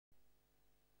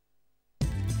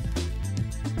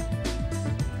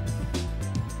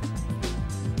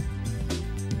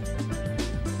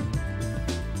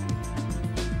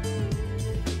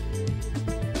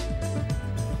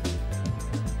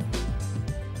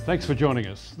Thanks for joining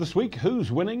us. This week,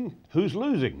 who's winning, who's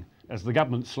losing, as the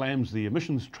government slams the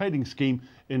emissions trading scheme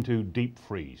into deep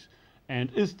freeze?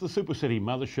 And is the Super City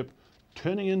mothership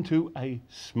turning into a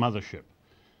smothership?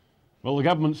 Well, the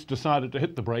government's decided to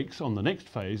hit the brakes on the next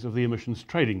phase of the emissions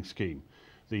trading scheme.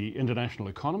 The international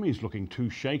economy is looking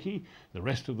too shaky, the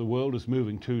rest of the world is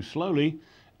moving too slowly,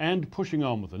 and pushing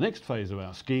on with the next phase of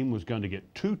our scheme was going to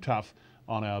get too tough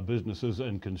on our businesses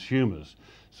and consumers.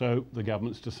 So the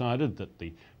government's decided that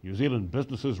the New Zealand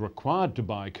businesses required to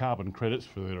buy carbon credits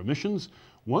for their emissions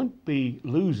won't be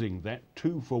losing that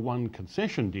 2-for-1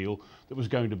 concession deal that was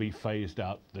going to be phased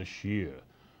out this year.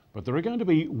 But there are going to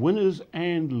be winners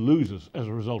and losers as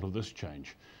a result of this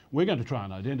change. We're going to try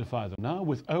and identify them now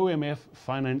with OMF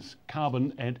Finance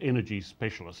Carbon and Energy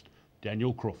Specialist,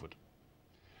 Daniel Crawford.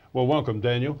 Well, welcome,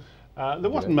 Daniel. There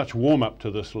wasn't much warm-up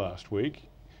to this last week.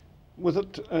 Was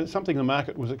it something the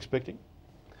market was expecting?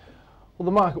 Well,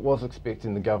 the market was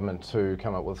expecting the government to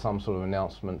come up with some sort of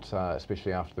announcement,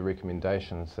 especially after the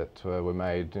recommendations that were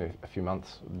made a few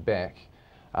months back.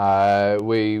 These are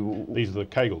the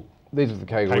Kegel. These are the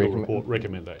Kegel report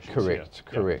recommendations. Correct,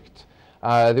 yeah. correct.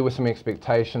 There were some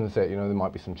expectations that there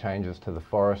might be some changes to the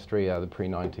forestry, the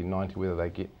pre-1990, whether they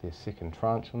get their second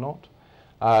tranche or not.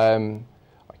 I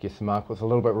guess the market was a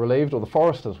little bit relieved, or the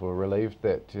foresters were relieved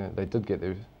that they did get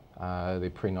their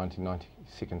pre-1990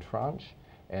 second tranche,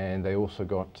 and they also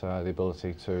got the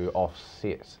ability to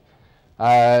offset.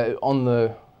 On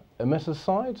the emitters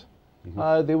side,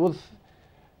 there was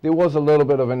a little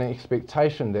bit of an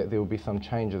expectation that there would be some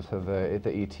changes to the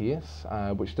ETS,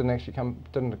 which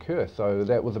didn't occur. So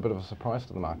that was a bit of a surprise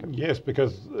to the market. Yes,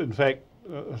 because in fact,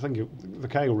 I think the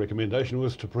Kegel recommendation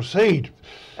was to proceed.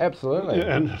 Absolutely.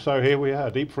 And so here we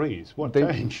are, deep freeze. What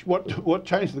changed? What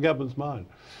changed the government's mind?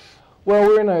 Well,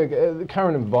 we're in a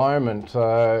current environment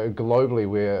globally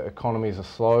where economies are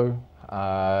slow,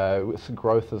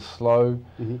 growth is slow.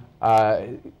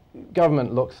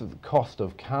 Government looks at the cost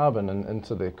of carbon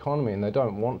into the economy, and they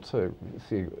don't want to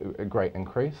see a great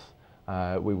increase.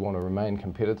 We want to remain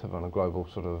competitive on a global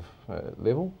sort of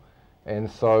level, and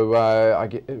so I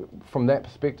get, from that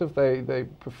perspective, they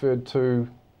preferred to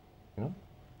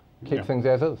keep things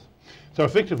as is. So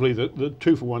effectively, the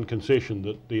 2-for-1 concession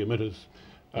that the emitters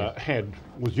had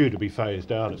was due to be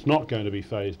phased out. It's not going to be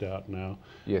phased out now.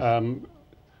 Yes.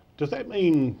 Does that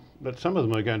mean that some of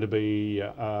them are going to be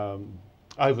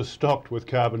overstocked with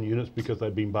carbon units because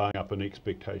they've been buying up an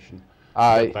expectation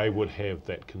that they would have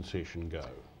that concession go?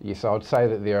 Yes, I would say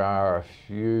that there are a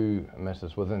few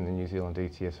emitters within the New Zealand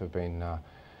ETS who have been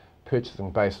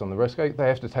purchasing based on the risk. They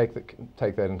have to take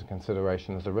that into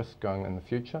consideration as a risk going in the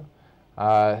future.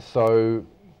 So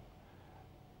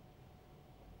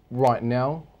right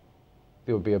now,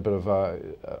 there would be a bit of a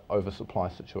oversupply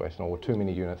situation, or too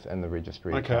many units in the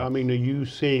registry. Okay, I mean, are you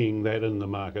seeing that in the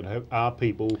market? Are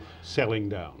people selling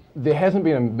down? There hasn't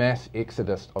been a mass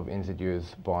exodus of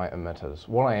NZUs by emitters.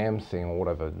 What I am seeing, or what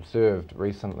I've observed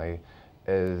recently,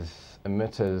 is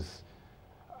emitters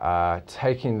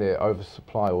taking their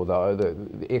oversupply, or the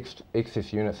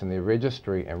excess units in their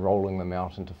registry, and rolling them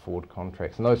out into forward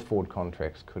contracts. And those forward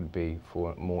contracts could be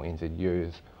for more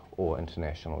NZUs or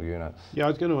international units. Yeah, I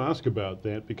was going to ask about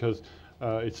that, because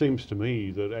it seems to me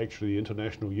that actually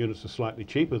international units are slightly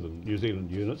cheaper than New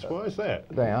Zealand units. Why is that?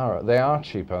 They are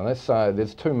cheaper, and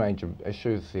there's two major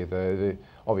issues there.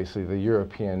 Obviously the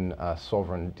European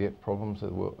sovereign debt problems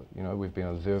that we've been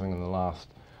observing in the last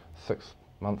 6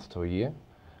 months to a year.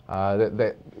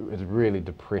 That has really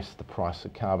depressed the price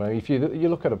of carbon. I mean, if you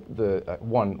look at the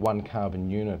one carbon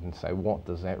unit and say, what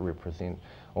does that represent?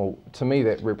 Well, to me,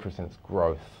 that represents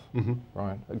growth.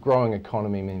 Right? A growing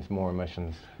economy means more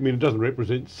emissions. I mean, it doesn't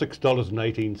represent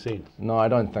 $6.18. No, I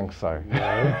don't think so.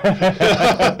 No.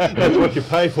 That's what you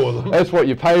pay for them. That's what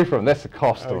you pay for them. That's the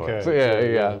cost of it. So,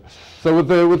 yeah. So with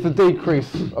the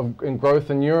decrease in growth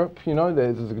in Europe,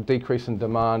 there's a decrease in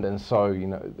demand, and so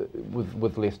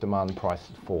with less demand, price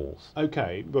falls.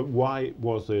 Okay, but why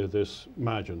was there this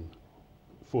margin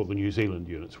for the New Zealand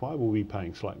units? Why were we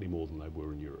paying slightly more than they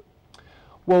were in Europe?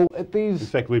 Well, in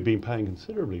fact, we've been paying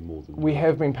considerably more than we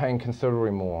have been paying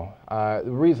considerably more. The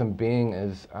reason being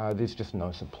is there's just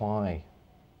no supply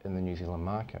in the New Zealand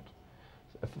market.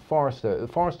 The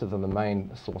foresters are the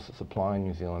main source of supply in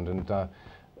New Zealand, and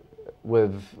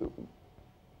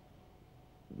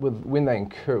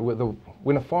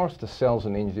when a forester sells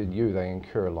an NZU, they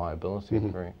incur a liability,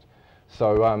 correct?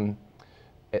 So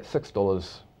at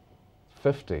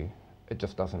 $6.50. It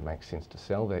just doesn't make sense to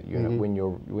sell that unit when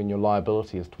your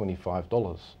liability is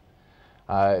 $25.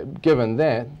 Given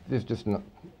that, there's just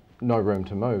no room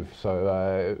to move,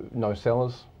 so no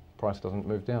sellers, price doesn't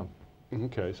move down.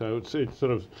 Okay, so it's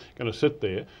sort of going to sit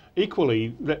there.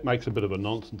 Equally, that makes a bit of a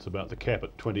nonsense about the cap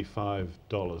at $25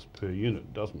 per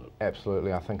unit, doesn't it?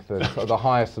 Absolutely. I think the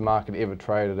highest the market ever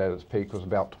traded at its peak was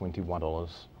about $21.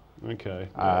 Okay,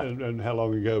 and how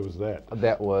long ago was that?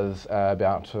 That was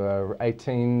about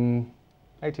 18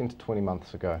 to 20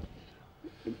 months ago.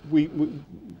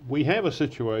 We have a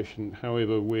situation,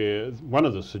 however, where one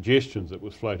of the suggestions that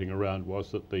was floating around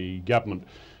was that the government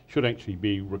should actually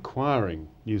be requiring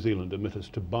New Zealand emitters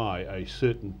to buy a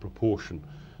certain proportion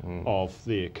of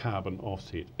their carbon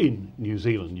offset in New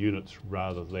Zealand units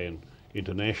rather than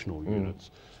international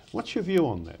units. What's your view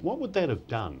on that? What would that have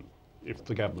done if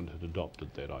the government had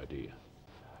adopted that idea?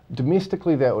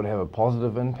 Domestically, that would have a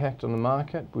positive impact on the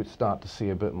market. We'd start to see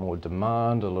a bit more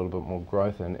demand, a little bit more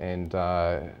growth, and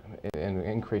an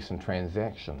increase in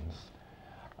transactions.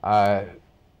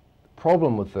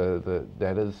 Problem with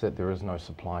that is that there is no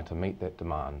supply to meet that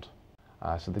demand.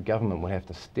 So the government would have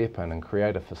to step in and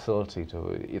create a facility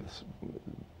to either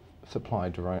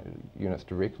supply units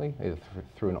directly, either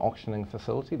through an auctioning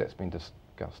facility. That's been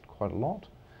discussed quite a lot.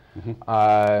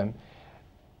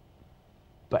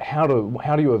 But how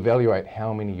do you evaluate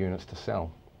how many units to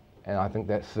sell? And I think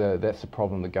that's the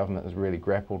problem the government has really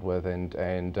grappled with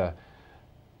and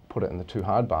put it in the too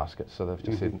hard basket. So they've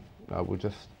just said, no, we'll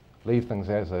just leave things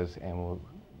as is and we'll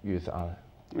use other.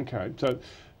 Okay, so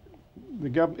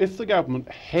if the government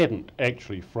hadn't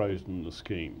actually frozen the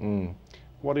scheme,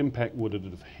 what impact would it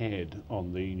have had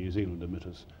on the New Zealand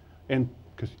emitters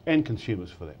and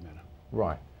consumers for that matter?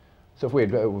 Right. So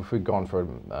if we'd gone for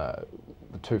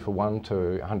the 2-for-1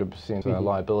 to 100%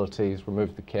 liabilities,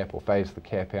 removed the cap or phased the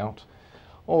cap out,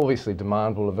 obviously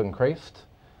demand will have increased.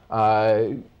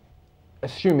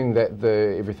 Assuming that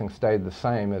everything stayed the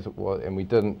same as it was, and we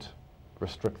didn't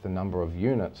restrict the number of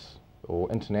units or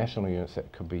international units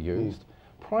that could be used,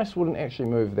 price wouldn't actually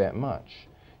move that much.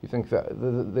 You think that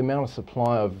the amount of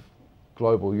supply of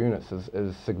global units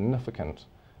is significant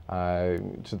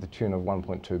to the tune of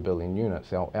 1.2 billion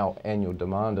units. Our annual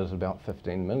demand is about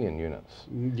 15 million units.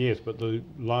 Yes, but the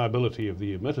liability of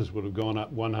the emitters would have gone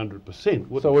up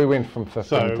 100%. So we went from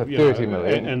 15 to 30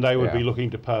 million. And they would be looking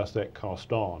to pass that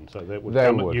cost on. So that would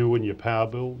come at you and your power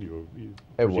bill,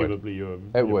 presumably your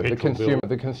petrol bill.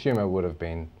 The consumer would have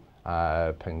been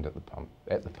pinged at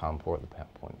the pump or at the power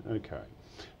point. Okay.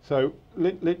 So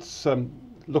let's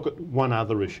look at one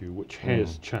other issue which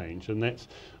has changed, and that's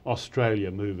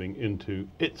Australia moving into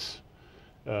its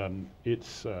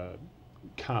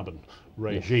carbon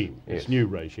regime, its new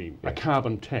regime, a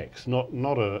carbon tax, not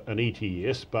an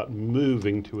ETS, but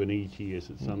moving to an ETS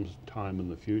at some time in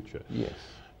the future. Yes.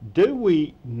 Do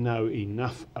we know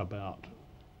enough about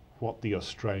what the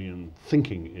Australian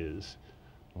thinking is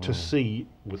to see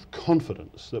with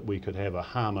confidence that we could have a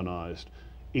harmonised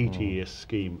ETS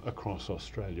scheme across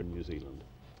Australia and New Zealand?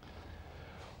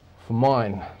 For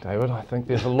mine, David, I think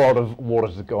there's a lot of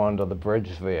water to go under the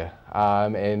bridge there.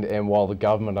 And while the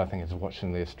government, I think, is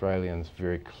watching the Australians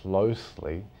very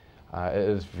closely, it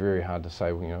is very hard to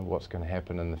say, what's going to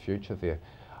happen in the future there.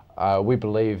 We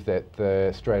believe that the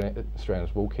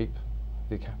Australians will keep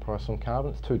the price on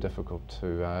carbon. It's too difficult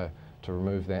to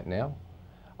remove that now.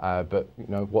 But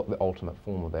what the ultimate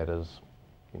form of that is,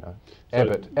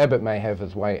 Abbott may have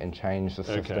his way and change the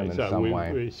system in some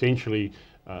way. Essentially,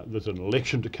 there's an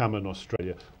election to come in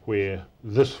Australia where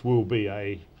this will be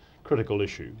a critical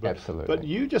issue. Absolutely. But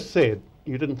you just said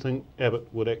you didn't think Abbott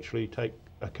would actually take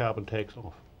a carbon tax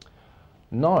off.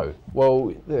 No.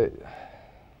 Well,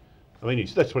 I mean,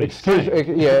 that's what he's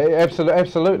saying. Yeah,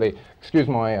 absolutely. Excuse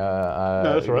my.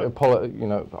 No, that's all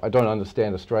right. I don't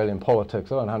understand Australian politics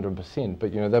 100%,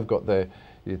 but they've got their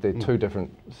two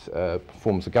different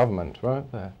forms of government, right?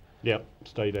 Yeah,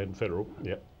 state and federal.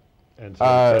 Yeah. And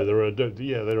so there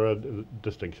are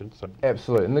distinctions. So.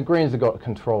 Absolutely, and the Greens have got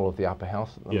control of the upper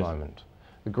house at the moment.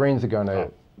 The Greens are going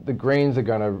to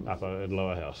upper and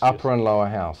lower house. Upper and lower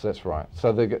house. That's right.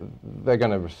 So they're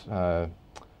going to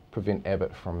prevent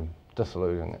Abbott from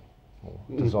dissoluting it, or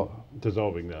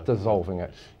dissolving that. Dissolving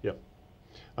it. Yep.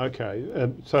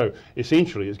 Okay. So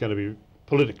essentially, it's going to be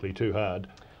politically too hard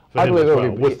for him as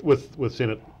well, with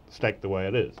Senate stacked the way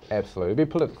it is. Absolutely. It'd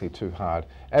be politically too hard.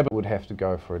 Abbott would have to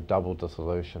go for a double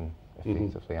dissolution,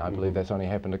 effectively. I believe that's only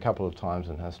happened a couple of times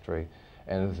in history,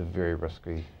 and it is a very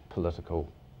risky political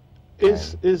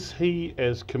Is he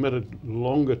as committed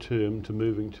longer term to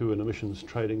moving to an emissions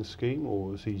trading scheme,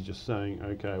 or is he just saying,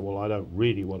 okay, well, I don't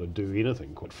really want to do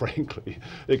anything, quite frankly,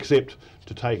 except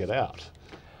to take it out?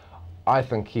 I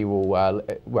think he will, well,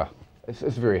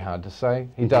 it's very hard to say.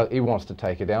 He wants to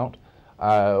take it out.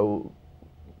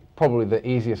 Probably the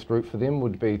easiest route for them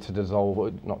would be to dissolve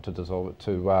it, not to dissolve it,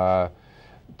 to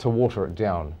to water it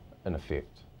down in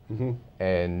effect,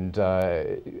 and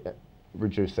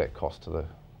reduce that cost to the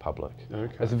public.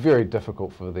 Okay. It's very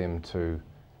difficult for them to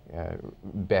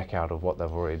back out of what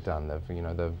they've already done.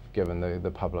 They've given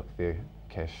the public their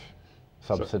cash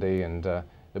subsidy, and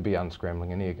they'll be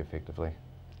unscrambling an egg effectively.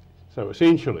 So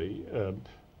essentially,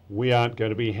 we aren't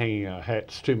going to be hanging our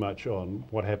hats too much on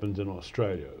what happens in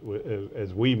Australia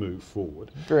as we move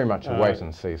forward. Very much a wait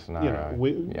and see scenario.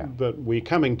 But we're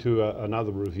coming to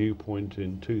another review point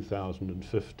in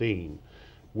 2015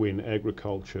 when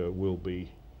agriculture will be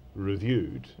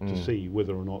reviewed to see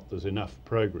whether or not there's enough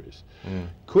progress.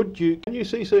 Can you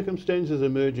see circumstances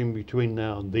emerging between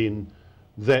now and then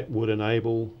that would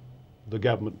enable the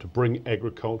government to bring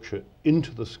agriculture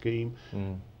into the scheme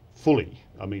fully?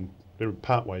 I mean, they're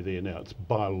partway there now. It's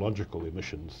biological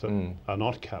emissions that are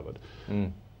not covered.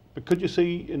 But could you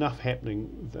see enough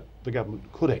happening that the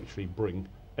government could actually bring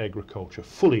agriculture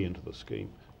fully into the scheme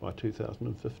by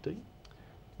 2015?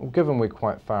 Well, given we're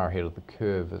quite far ahead of the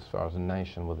curve as far as a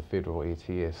nation with a federal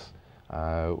ETS,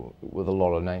 with a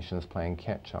lot of nations playing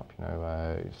catch up,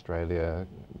 Australia,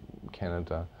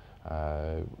 Canada,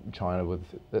 China with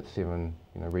that 7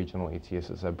 regional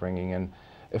ETSs they're bringing in.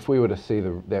 If we were to see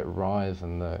that rise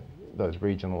in those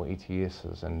regional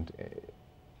ETSs and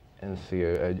see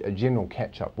a general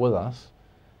catch up with us,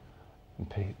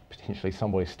 and potentially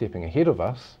somebody stepping ahead of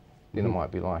us, then it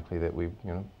might be likely that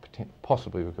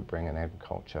possibly we could bring in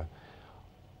agriculture.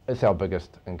 It's our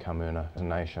biggest income earner as a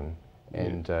nation,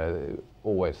 and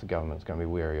always the government's going to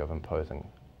be wary of imposing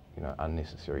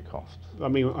unnecessary costs. I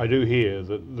mean, I do hear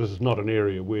that this is not an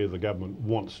area where the government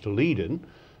wants to lead in.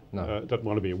 No. It doesn't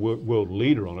want to be a world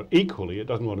leader on it. Equally, it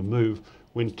doesn't want to move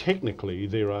when technically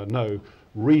there are no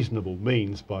reasonable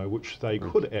means by which they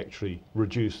could actually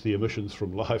reduce the emissions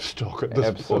from livestock at this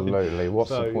point. Absolutely. What's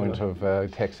the point of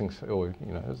taxing, or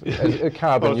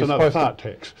carbon? Well, it's another fart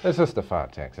tax. It's just a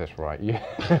fart tax, that's right.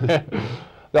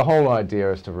 The whole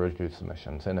idea is to reduce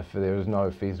emissions, and if there is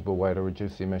no feasible way to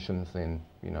reduce the emissions, then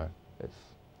it's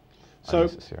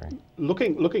unnecessary. So,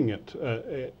 looking at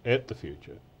the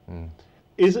future,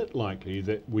 is it likely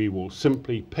that we will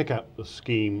simply pick up the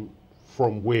scheme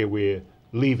from where we're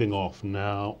leaving off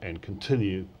now and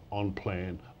continue on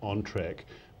plan, on track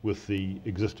with the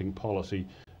existing policy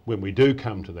when we do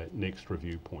come to that next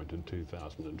review point in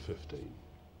 2015?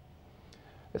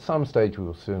 At some stage we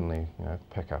will certainly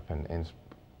pick up and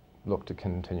look to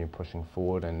continue pushing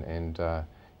forward and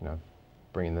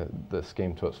bringing the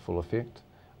scheme to its full effect.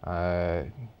 We're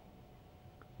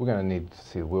going to need to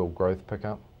see the world growth pick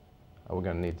up. We're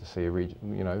going to need to see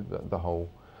the whole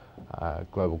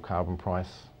global carbon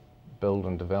price build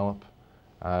and develop.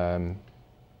 And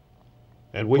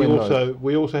we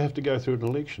also have to go through an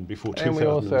election before 2015. And we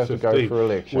also have to go through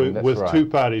election, with two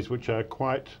parties which are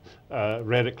quite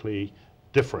radically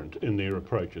different in their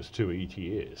approaches to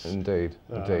ETS. Indeed,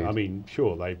 indeed. I mean,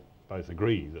 sure, they both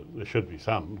agree that there should be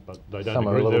some, but they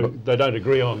don't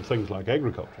agree on things like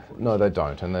agriculture. No, they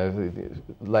don't, and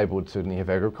Labour would certainly have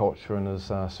agriculture in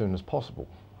as soon as possible.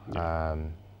 So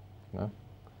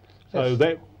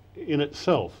that in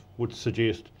itself would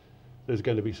suggest there's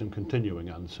going to be some continuing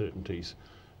uncertainties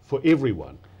for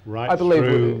everyone, right,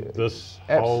 through this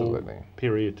whole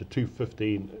period to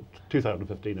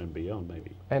 2015 and beyond,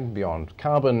 maybe. And beyond.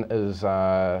 Carbon is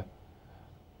a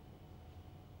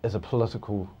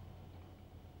political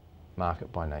market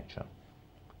by nature.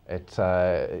 It's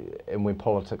and when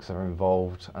politics are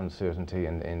involved, uncertainty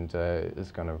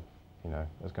is going to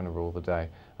rule the day,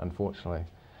 unfortunately.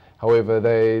 However,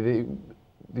 the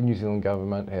New Zealand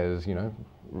government has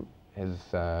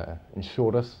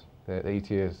ensured us that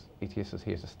ETS is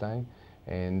here to stay,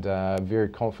 and very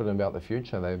confident about the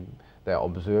future. They're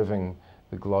observing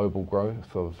the global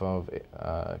growth of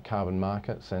carbon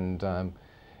markets and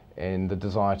the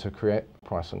desire to create a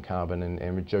price on carbon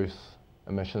and reduce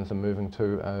emissions and moving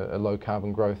to a low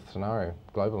carbon growth scenario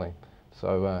globally.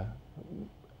 So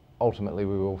ultimately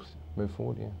we will move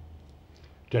forward, yeah.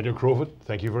 Daniel Crawford,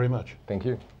 thank you very much. Thank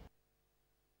you.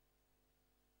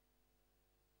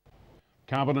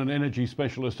 Carbon and Energy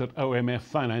Specialist at OMF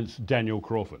Finance, Daniel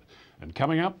Crawford. And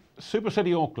coming up, Super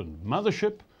City Auckland,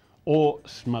 mothership or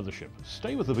smothership?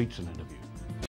 Stay with the Beatson interview.